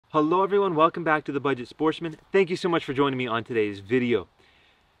Hello everyone, welcome back to The Budget Sportsman. Thank you so much for joining me on today's video.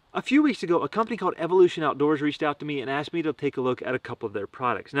 A few weeks ago, a company called Evolution Outdoors reached out to me and asked me to take a look at a couple of their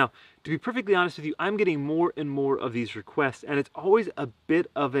products. Now, to be perfectly honest with you, I'm getting more and more of these requests, and it's always a bit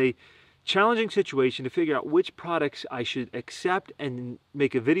of a challenging situation to figure out which products I should accept and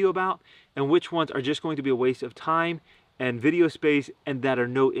make a video about, and which ones are just going to be a waste of time and video space and that are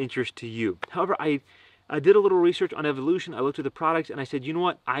no interest to you. However, I did a little research on Evolution. I looked at the products and I said, you know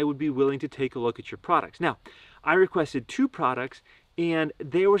what? I would be willing to take a look at your products. Now, I requested 2 products and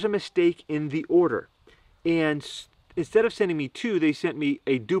there was a mistake in the order. And instead of sending me 2, they sent me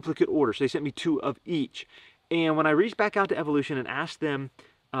a duplicate order. So they sent me 2 of each. And when I reached back out to Evolution and asked them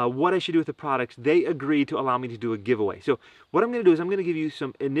what I should do with the products, they agreed to allow me to do a giveaway. So what I'm going to do is I'm going to give you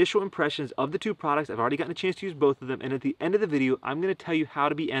some initial impressions of the 2 products. I've already gotten a chance to use both of them. And at the end of the video, I'm going to tell you how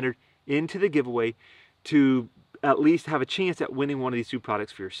to be entered into the giveaway to at least have a chance at winning one of these 2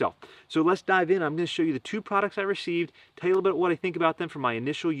 products for yourself. So let's dive in. I'm going to show you the 2 products I received, tell you a little bit what I think about them from my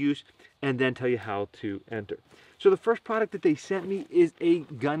initial use, and then tell you how to enter. So the first product that they sent me is a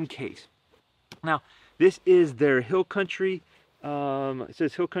gun case. Now, this is their Hill Country, it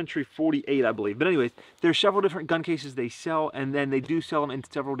says Hill Country 48, I believe. But anyways, there's several different gun cases they sell, and then they do sell them in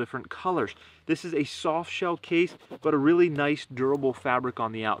several different colors. This is a soft shell case, but a really nice durable fabric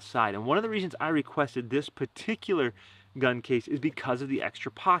on the outside. And one of the reasons I requested this particular gun case is because of the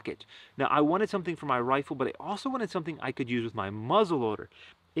extra pocket. Now, I wanted something for my rifle, but I also wanted something I could use with my muzzleloader.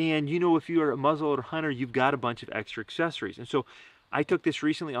 And you know, if you're a muzzleloader hunter, you've got a bunch of extra accessories. And so I took this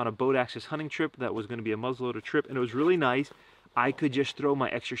recently on a boat access hunting trip that was going to be a muzzleloader trip, and it was really nice. I could just throw my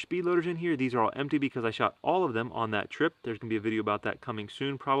extra speed loaders in here. These are all empty because I shot all of them on that trip. There's going to be a video about that coming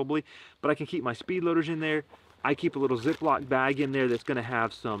soon probably. But I can keep my speed loaders in there. I keep a little Ziploc bag in there that's going to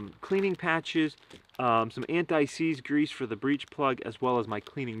have some cleaning patches, some anti-seize grease for the breech plug, as well as my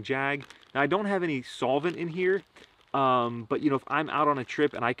cleaning jag. Now, I don't have any solvent in here, but you know, if I'm out on a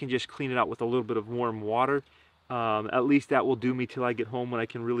trip and I can just clean it out with a little bit of warm water, at least that will do me till I get home when I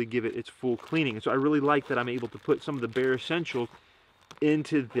can really give it its full cleaning. And so I really like that I'm able to put some of the bare essentials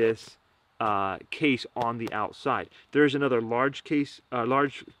into this case on the outside. There's another large case,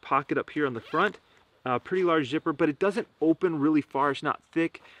 large pocket up here on the front, pretty large zipper, but it doesn't open really far. It's not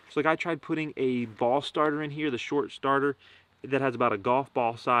thick. So like I tried putting a ball starter in here, the short starter that has about a golf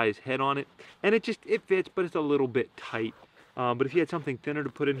ball size head on it, and it fits, but it's a little bit tight. But if you had something thinner to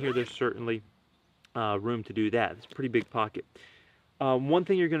put in here, there's certainly room to do that. It's a pretty big pocket. One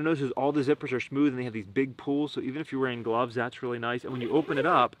thing you're going to notice is all the zippers are smooth and they have these big pulls, so even if you're wearing gloves, that's really nice. And when you open it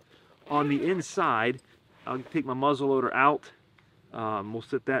up, on the inside, I'll take my muzzle loader out, we'll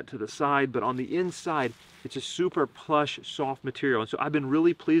set that to the side, but on the inside, it's a super plush, soft material. And so I've been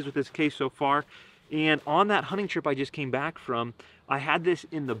really pleased with this case so far. And on that hunting trip I just came back from, I had this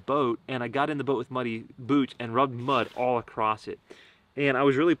in the boat, and I got in the boat with muddy boots and rubbed mud all across it. And I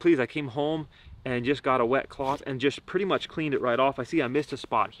was really pleased. I came home and just got a wet cloth and just pretty much cleaned it right off. I see I missed a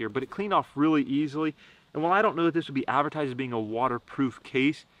spot here, but it cleaned off really easily. And while I don't know that this would be advertised as being a waterproof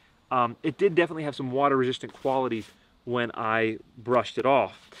case, it did definitely have some water resistant qualities when I brushed it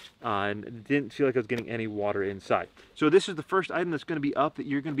off, and it didn't feel like I was getting any water inside. So this is the first item that's going to be up that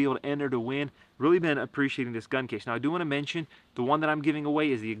you're going to be able to enter to win. Really been appreciating this gun case. Now I do want to mention the one that I'm giving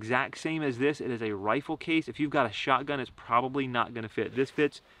away is the exact same as this. It is a rifle case. If you've got a shotgun, it's probably not going to fit. This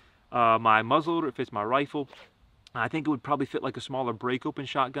fits my muzzleloader, it fits my rifle. I think it would probably fit like a smaller break open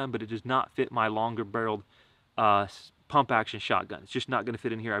shotgun, but it does not fit my longer barreled pump action shotgun. It's just not going to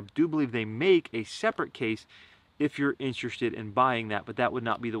fit in here. I do believe they make a separate case if you're interested in buying that, but that would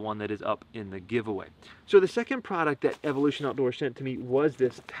not be the one that is up in the giveaway. So the second product that Evolution Outdoors sent to me was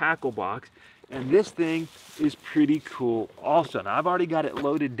this tackle box, and this thing is pretty cool also. Now I've already got it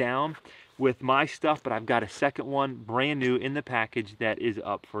loaded down with my stuff, but I've got a second one brand new in the package that is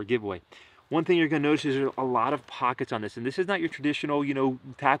up for a giveaway. One thing you're going to notice is there's a lot of pockets on this, and this is not your traditional, you know,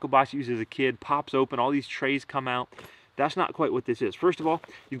 tackle box you use as a kid, pops open, all these trays come out. That's not quite what this is. First of all,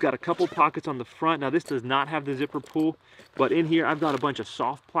 you've got a couple pockets on the front. Now this does not have the zipper pull, but in here I've got a bunch of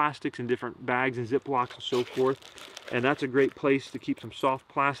soft plastics in different bags and Ziplocs and so forth. And that's a great place to keep some soft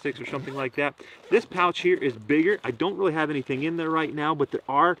plastics or something like that. This pouch here is bigger. I don't really have anything in there right now, but there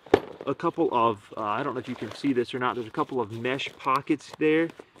are a couple of, I don't know if you can see this or not, there's a couple of mesh pockets there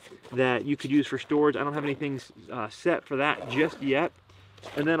that you could use for storage. I don't have anything set for that just yet.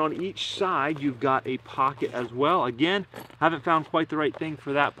 And then on each side, you've got a pocket as well. Again, haven't found quite the right thing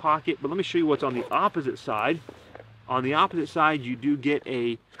for that pocket, but let me show you what's on the opposite side. On the opposite side, you do get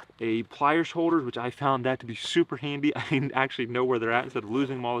a pliers holder, which I found that to be super handy. I actually know where they're at instead of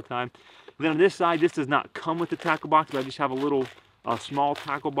losing them all the time. And then on this side, this does not come with the tackle box, but I just have a little a small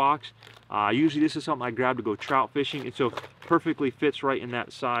tackle box. Usually this is something I grab to go trout fishing, and so perfectly fits right in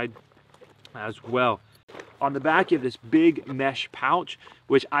that side as well. On the back, you have this big mesh pouch,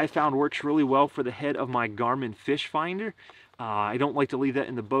 which I found works really well for the head of my Garmin fish finder. I don't like to leave that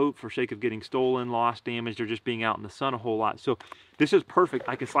in the boat for sake of getting stolen, lost, damaged, or just being out in the sun a whole lot. So this is perfect.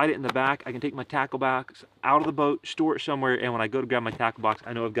 I can slide it in the back. I can take my tackle box out of the boat, store it somewhere, and when I go to grab my tackle box,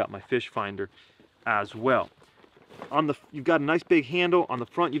 I know I've got my fish finder as well. You've got a nice big handle. On the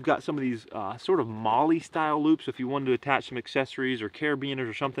front, you've got some of these sort of molly style loops. If you wanted to attach some accessories or carabiners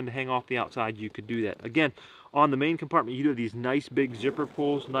or something to hang off the outside, you could do that. Again, on the main compartment, you do have these nice big zipper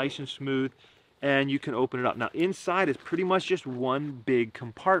pulls, nice and smooth, and you can open it up. Now inside is pretty much just one big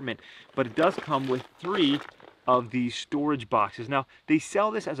compartment, but it does come with 3 of these storage boxes. Now they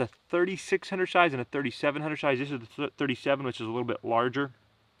sell this as a 3600 size and a 3700 size. This is the 37, which is a little bit larger,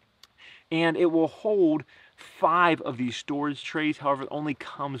 and it will hold 5 of these storage trays. However, it only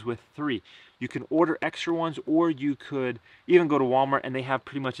comes with 3. You can order extra ones, or you could even go to Walmart and they have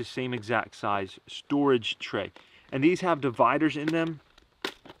pretty much the same exact size storage tray. And these have dividers in them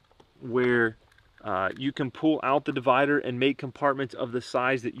where you can pull out the divider and make compartments of the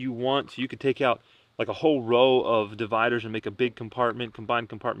size that you want. So you could take out like a whole row of dividers and make a big compartment, combined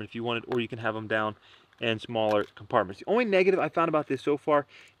compartment if you wanted, or you can have them down and smaller compartments. The only negative I found about this so far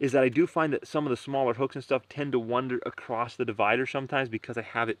is that I do find that some of the smaller hooks and stuff tend to wander across the divider sometimes because I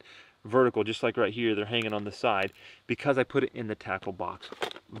have it vertical, just like right here, they're hanging on the side, because I put it in the tackle box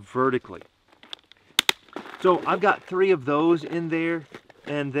vertically. So I've got 3 of those in there,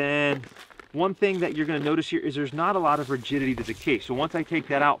 and then one thing that you're going to notice here is there's not a lot of rigidity to the case. So once I take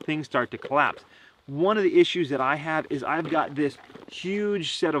that out, things start to collapse. One of the issues that I have is I've got this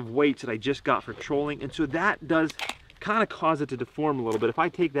huge set of weights that I just got for trolling, and so that does kind of cause it to deform a little bit. If I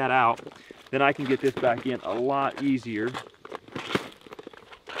take that out, then I can get this back in a lot easier.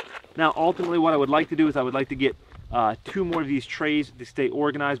 Now ultimately what I would like to do is I would like to get 2 more of these trays to stay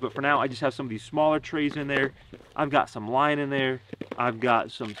organized, but for now I just have some of these smaller trays in there. I've got some line in there, I've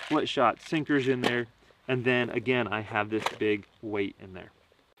got some split shot sinkers in there, and then again I have this big weight in there.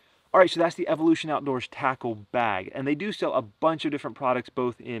 All right, so that's the Evolution Outdoors tackle bag, and they do sell a bunch of different products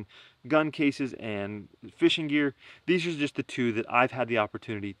both in gun cases and fishing gear. These are just the 2 that I've had the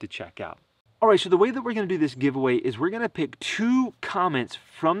opportunity to check out. All right, so the way that we're going to do this giveaway is we're going to pick 2 comments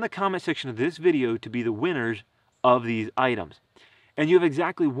from the comment section of this video to be the winners of these items. And you have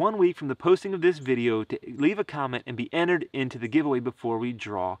exactly 1 week from the posting of this video to leave a comment and be entered into the giveaway before we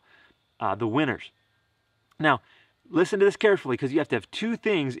draw the winners. Now, listen to this carefully, because you have to have 2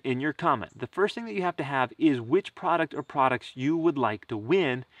 things in your comment. The first thing that you have to have is which product or products you would like to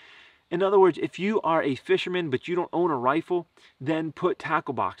win. In other words, if you are a fisherman but you don't own a rifle, then put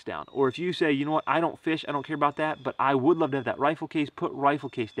tackle box down. Or if you say, you know what, I don't fish, I don't care about that, but I would love to have that rifle case, put rifle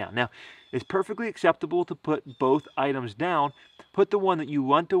case down. Now, it's perfectly acceptable to put both items down. Put the one that you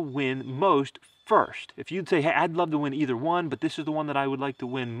want to win most first. If you'd say, hey, I'd love to win either one, but this is the one that I would like to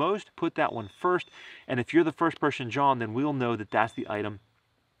win most, put that one first. And if you're the first person drawn, then we'll know that that's the item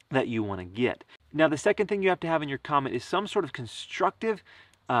that you want to get. Now, the second thing you have to have in your comment is some sort of constructive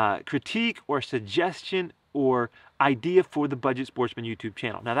critique or suggestion or idea for the Budget Sportsman YouTube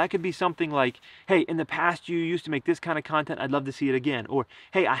channel. Now that could be something like, hey, in the past you used to make this kind of content, I'd love to see it again. Or,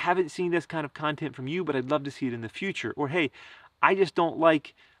 hey, I haven't seen this kind of content from you, but I'd love to see it in the future. Or, hey, I just don't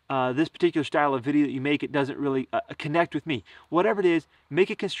like this particular style of video that you make, it doesn't really connect with me. Whatever it is, make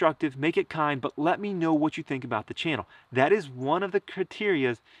it constructive, make it kind, but let me know what you think about the channel. That is one of the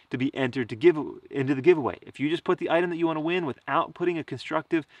criteria to be entered to into the giveaway. If you just put the item that you want to win without putting a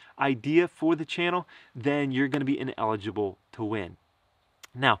constructive idea for the channel, then you're going to be ineligible to win.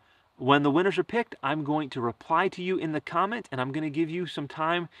 Now, when the winners are picked, I'm going to reply to you in the comment, and I'm going to give you some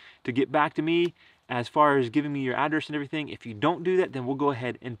time to get back to me as far as giving me your address and everything. If you don't do that, then we'll go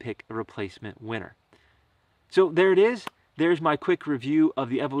ahead and pick a replacement winner. So there it is. There's my quick review of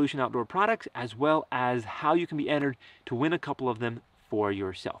the Evolution Outdoor products, as well as how you can be entered to win a couple of them for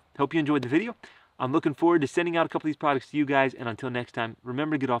yourself. Hope you enjoyed the video. I'm looking forward to sending out a couple of these products to you guys, and until next time,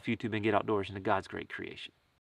 remember to get off YouTube and get outdoors into God's great creation.